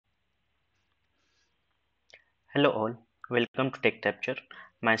Hello all, welcome to Tech Capture.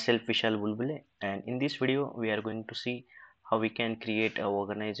 Myself Vishal Bulbule, and in this video we are going to see how we can create a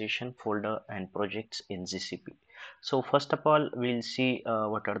organization folder and projects in GCP. So first of all we'll see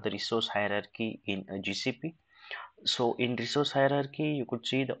what are the resource hierarchy in a GCP. So in resource hierarchy you could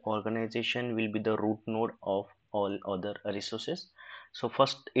see the organization will be the root node of all other resources. So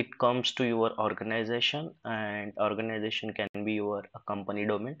first it comes to your organization, and organization can be your a company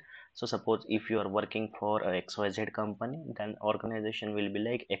domain. So suppose if you are working for a XYZ company, then organization will be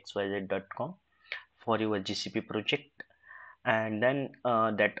like xyz.com for your GCP project. And then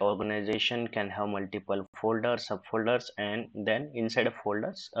that organization can have multiple folders, subfolders, and then inside of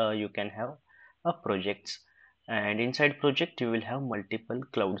folders you can have projects, and inside project you will have multiple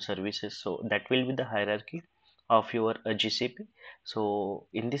cloud services. So that will be the hierarchy of your GCP. So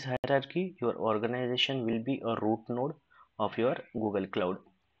in this hierarchy your organization will be a root node of your Google Cloud.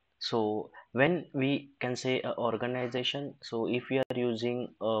 So when we can say a organization, so if you are using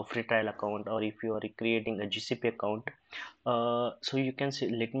a free trial account or if you are creating a GCP account, so you can say,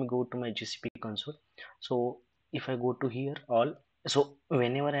 let me go to my GCP console. So if I go to here all, so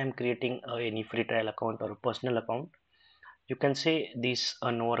whenever I am creating any free trial account or a personal account, you can say this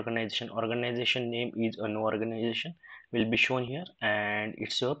no organization name is no organization will be shown here, and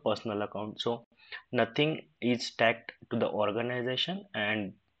it's your personal account. So nothing is tagged to the organization,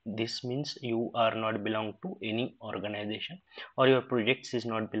 and this means you are not belong to any organization, or your projects is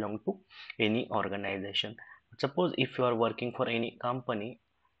not belong to any organization. Suppose if you are working for any company,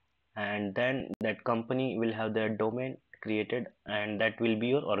 and then that company will have their domain created, and that will be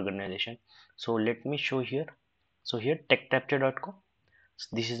your organization. So let me show here. So here techtapture.com,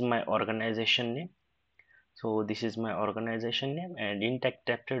 this is my organization name. So this is my organization name, and in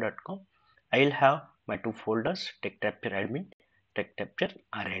techtapture.com I'll have my two folders, techtapture admin, techtapture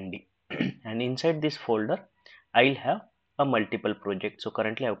R&D. And inside this folder I'll have a multiple project. So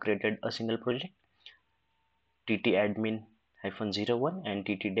currently I've created a single project, ttadmin -01 and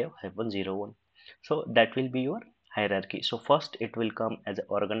ttdev -01. So that will be your hierarchy. So first it will come as an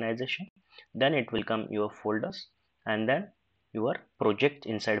organization, then it will come your folders, and then your project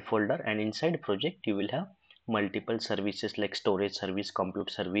inside folder, and inside project you will have multiple services like storage service, compute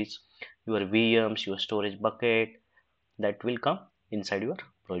service, your VMs, your storage bucket, that will come inside your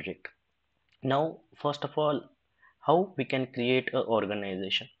project. Now first of all, how we can create a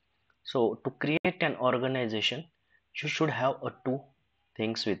organization. So to create an organization, you should have two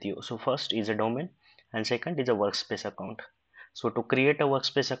things with you. So first is a domain, and second is a workspace account. So to create a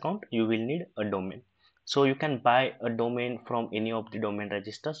workspace account, you will need a domain. So you can buy a domain from any of the domain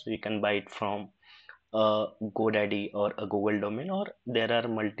registers. So you can buy it from GoDaddy or a Google domain, or there are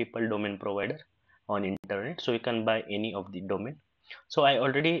multiple domain provider on internet. So you can buy any of the domain. So I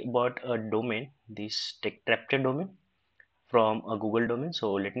already bought a domain, this TechTrapture domain from a Google domain.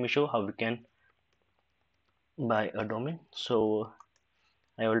 So let me show how we can buy a domain. So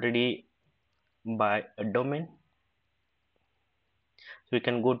I already buy a domain. So you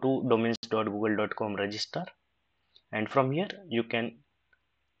can go to domains.google.com register, and from here you can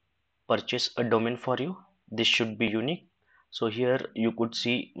purchase a domain for you. This should be unique. So here you could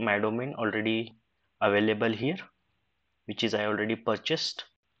see my domain already available here, which is I already purchased.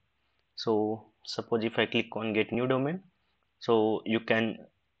 So suppose if I click on get new domain, so you can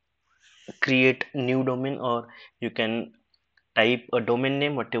create new domain, or you can type a domain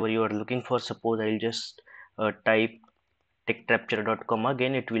name whatever you are looking for. Suppose I'll just type techtrapture.com.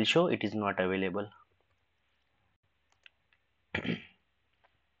 Again it will show it is not available.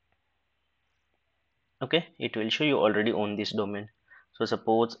 Okay, it will show you already own this domain. So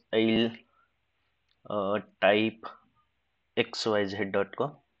suppose I'll type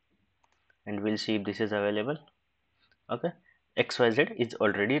xyz.com, and we'll see if this is available. Okay, xyz is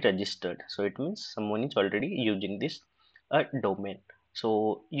already registered, so it means someone is already using this domain.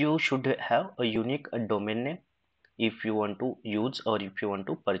 So you should have a unique domain name if you want to use, or if you want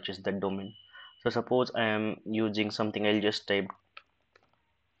to purchase that domain. So suppose I am using something, I'll just type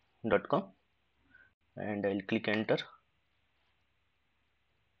 .com and I'll click enter.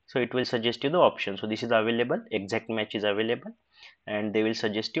 So it will suggest you the option. So this is available, exact match is available, and they will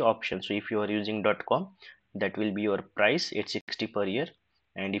suggest you options. So if you are using .com, that will be your price 860 per year,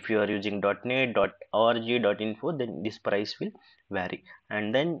 and if you are using .net, .org, .info, then this price will vary.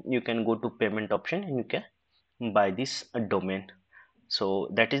 And then you can go to payment option and you can buy this domain. So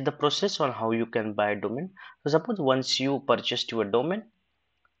that is the process on how you can buy a domain. So suppose once you purchased your domain,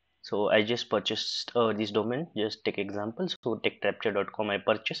 so I just purchased this domain, just take example. So techtrapture.com I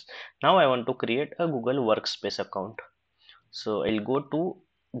purchased. Now I want to create a Google Workspace account. So I'll go to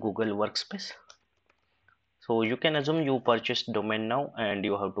Google Workspace. So you can assume you purchased domain now and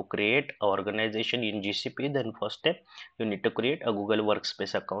you have to create a organization in GCP. Then first step, you need to create a Google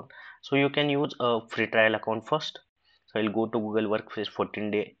Workspace account. So you can use a free trial account first. So I'll go to Google Workspace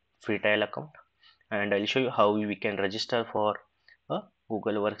 14-day free trial account, and I'll show you how we can register for a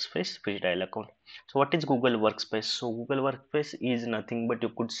Google Workspace free trial account. So what is Google Workspace? So Google Workspace is nothing but, you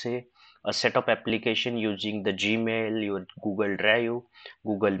could say, a set of application using the Gmail, your Google Drive,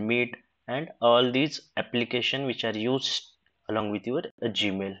 Google Meet, and all these application which are used along with your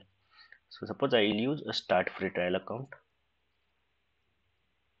Gmail. So suppose I will use a start free trial account.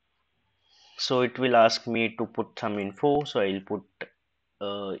 So it will ask me to put some info. So I'll put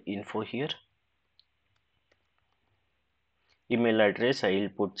info here. Email address, I will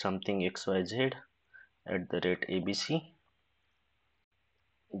put something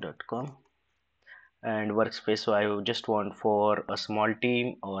xyz@abc.com. And workspace, so I just want for a small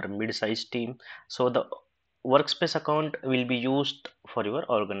team or mid-sized team. So the workspace account will be used for your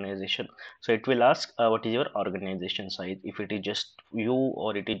organization. So it will ask what is your organization size, if it is just you,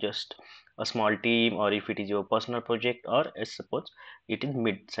 or it is just a small team, or if it is your personal project, or suppose it is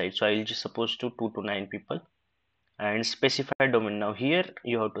mid-size. So I will just suppose to 2 to 9 people. And specify domain. Now here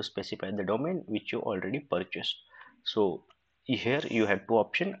you have to specify the domain which you already purchased. So here you have two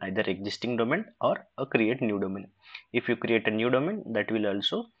options, either existing domain or a create new domain. If you create a new domain, that will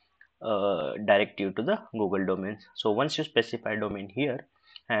also direct you to the Google domains. So once you specify domain here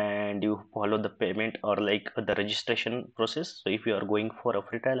and you follow the payment or like the registration process, so if you are going for a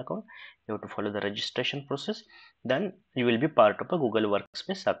free trial account, you have to follow the registration process, then you will be part of a Google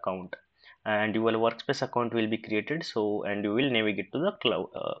Workspace account, and your workspace account will be created. So and you will navigate to the cloud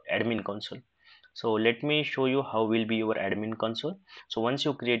admin console. So let me show you how will be your admin console. So once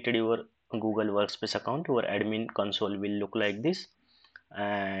you created your Google Workspace account, your admin console will look like this,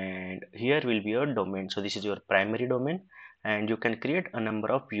 and here will be your domain. So this is your primary domain, and you can create a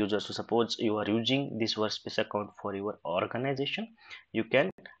number of users. So suppose you are using this workspace account for your organization, you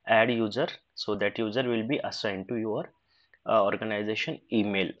can add user, so that user will be assigned to your organization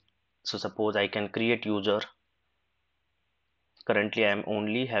email. So suppose I can create user. Currently I am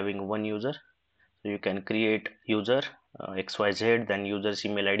only having one user. So you can create user xyz, then user's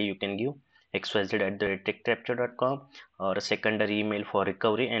email ID you can give xyz@techcapture.com, or a secondary email for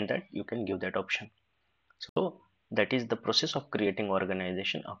recovery, and that you can give that option. So that is the process of creating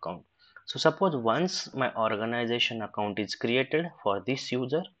organization account. So suppose once my organization account is created for this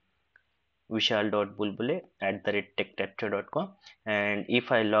user, vishal.bulbule@techcapture.com, and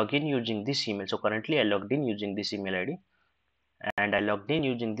if I log in using this email, so currently I logged in using this email ID, and I logged in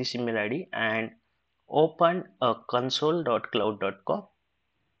using this email ID and opened a console.cloud.com.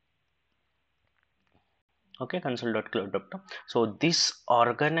 Okay, console.cloud.com. So this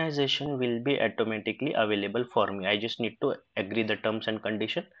organization will be automatically available for me. I just need to agree the terms and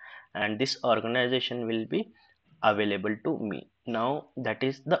condition, and this organization will be available to me. Now that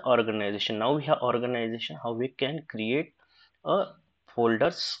is the organization. Now we have organization, how we can create a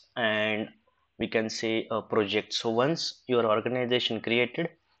folders, and we can say a project. So once your organization created,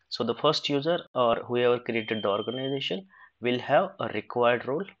 so the first user or whoever created the organization will have a required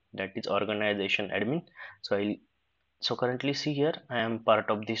role, that is organization admin. So so currently see here, I am part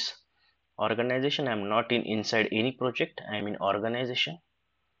of this organization. I am not in inside any project, I am in organization.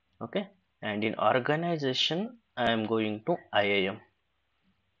 Okay, and in organization I am going to IAM.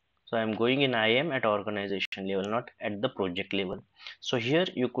 So I am going in IAM at organization level, not at the project level. So here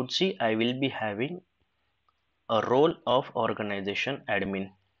you could see I will be having a role of organization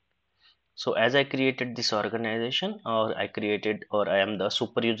admin. So as I created this organization, or I am the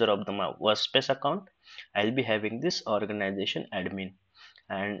super user of the my workspace account, I'll be having this organization admin.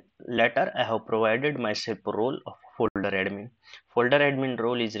 And later I have provided myself a role of folder admin. Folder admin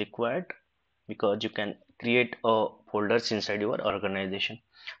role is required because you can create a folders inside your organization.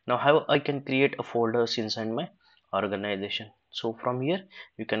 Now how I can create a folders inside my organization? So from here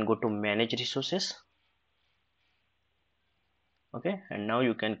you can go to manage resources. Okay, and now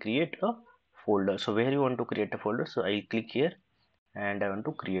you can create a folder. So where you want to create a folder, so I'll click here and I want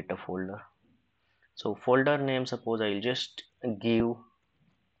to create a folder. So folder name, suppose I'll just give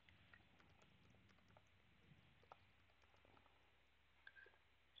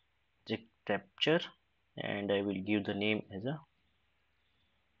check capture, and I will give the name as a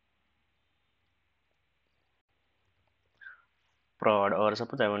prod, or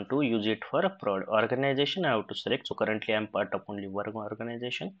suppose I want to use it for a prod organization. I have to select. So currently I'm part of only one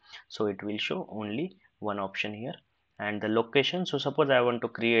organization, so it will show only one option here. And the location, so suppose I want to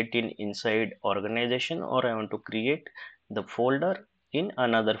create in inside organization, or I want to create the folder in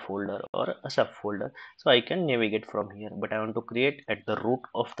another folder or a subfolder. So I can navigate from here, but I want to create at the root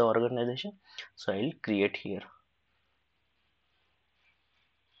of the organization. So I'll create here.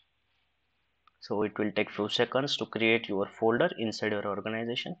 So it will take few seconds to create your folder inside your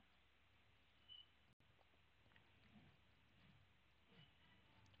organization.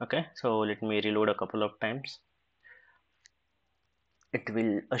 Okay, so let me reload a couple of times. It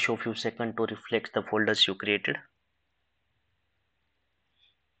will show few seconds to reflect the folders you created.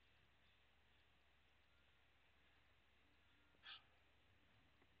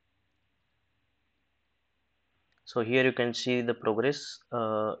 So here you can see the progress.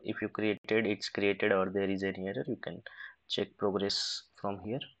 If you created, it's created, or there is any error, you can check progress from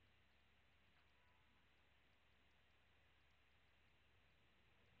here.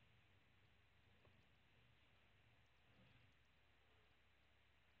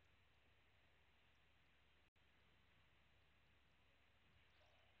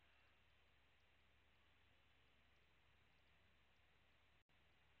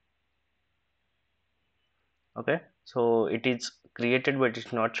 Okay, so it is created but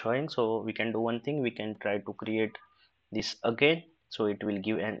it's not showing. So we can do one thing, we can try to create this again, so it will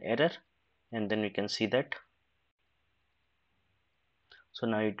give an error, and then we can see that. So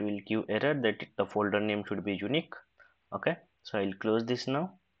now it will give error that the folder name should be unique. Okay, so I'll close this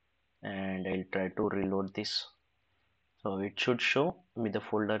now and I'll try to reload this. So it should show me the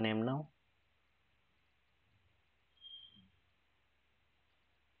folder name now.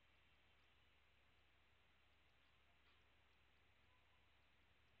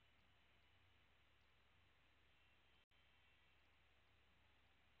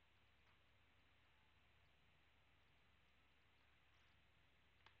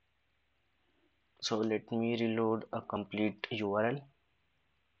 So let me reload a complete URL.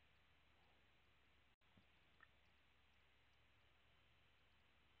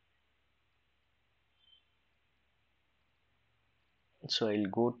 So I'll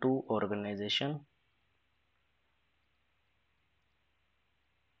go to organization.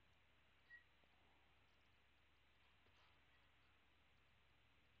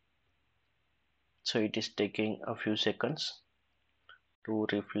 So it is taking a few seconds to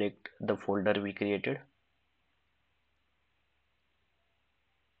reflect the folder we created.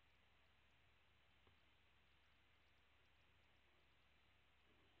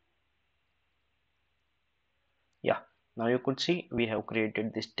 Yeah, now you could see we have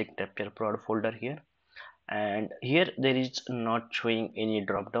created this tech capture prod folder here, and here there is not showing any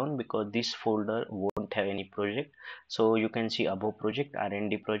drop down because this folder won't have any project. So you can see above project,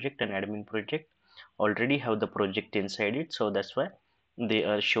 R&D project and admin project already have the project inside it, so that's why they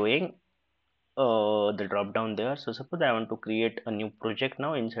are showing the drop down there. So suppose I want to create a new project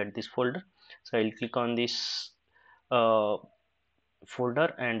now inside this folder, so I'll click on this uh,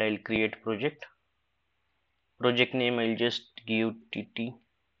 folder and I'll create project name. I'll just give tt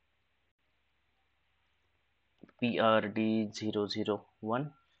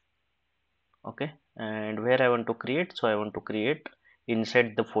prd001. Okay, and where I want to create, so I want to create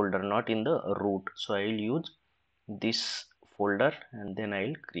inside the folder, not in the root. So I'll use this folder and then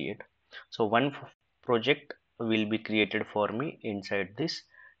I'll create. So one project will be created for me inside this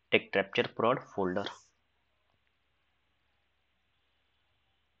tech capture prod folder.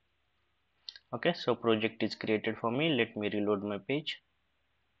 Okay, so project is created for me. Let me reload my page.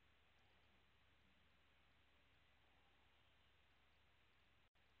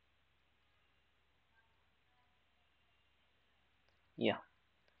 Yeah,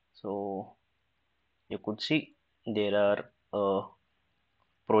 so you could see there are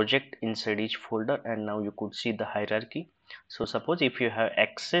project inside each folder, and now you could see the hierarchy. So suppose if you have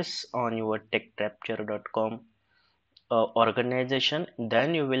access on your techcapture.com organization,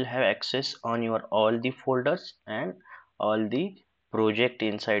 then you will have access on your all the folders and all the project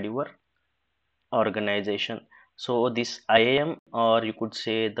inside your organization. So this IAM, or you could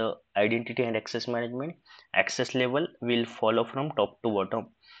say the identity and access management, access level will follow from top to bottom.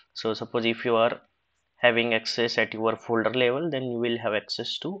 So suppose if you are having access at your folder level, then you will have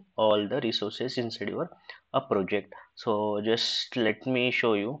access to all the resources inside your project. So just let me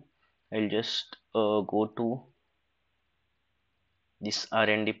show you. I'll just go to this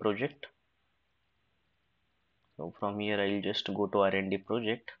R&D project. So from here I'll just go to R&D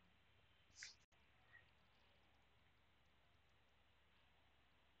project.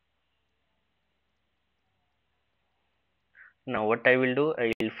 Now what I will do,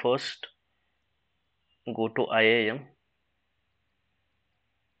 I will first go to IAM,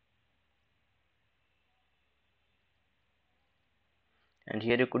 and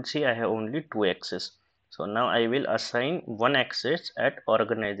here you could see I have only two access. So now I will assign one access at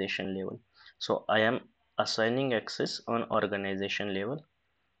organization level. So I am assigning access on organization level.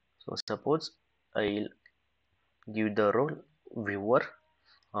 So suppose I'll give the role viewer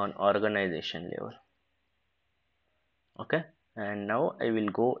on organization level. Okay, and now I will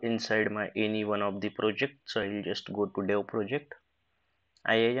go inside my any one of the project. So I will just go to dev project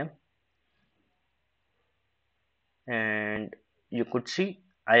IAM, and you could see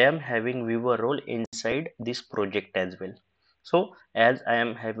I am having viewer role inside this project as well. So as I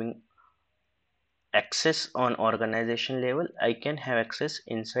am having access on organization level, I can have access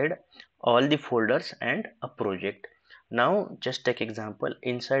inside all the folders and a project. Now just take example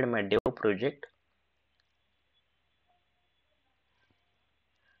inside my dev project.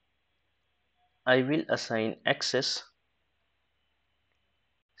 I will assign access.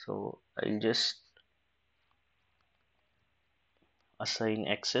 So I'll just assign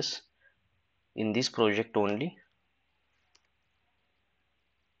access in this project only.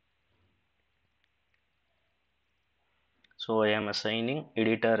 So I am assigning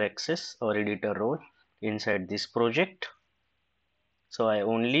editor access or editor role inside this project. So I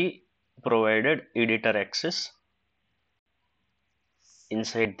only provided editor access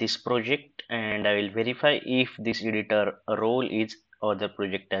inside this project, and I will verify if this editor role is other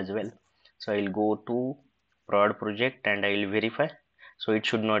project as well. So I will go to prod project and I will verify. So it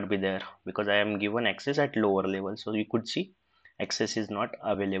should not be there because I am given access at lower level. So you could see access is not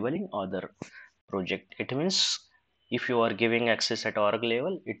available in other project. It means if you are giving access at org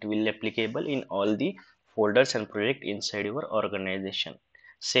level, it will applicable in all the folders and project inside your organization.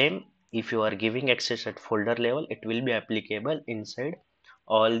 Same, if you are giving access at folder level, it will be applicable inside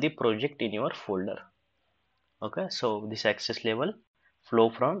all the project in your folder. Okay, so this access level flow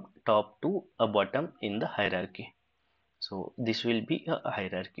from top to a bottom in the hierarchy. So this will be a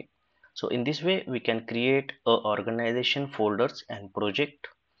hierarchy. So in this way we can create a organization folders and project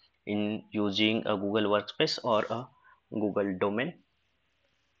in using a Google Workspace or a Google domain.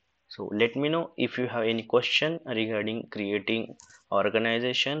 So let me know if you have any question regarding creating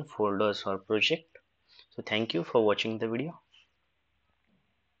organization folders or project. So thank you for watching the video.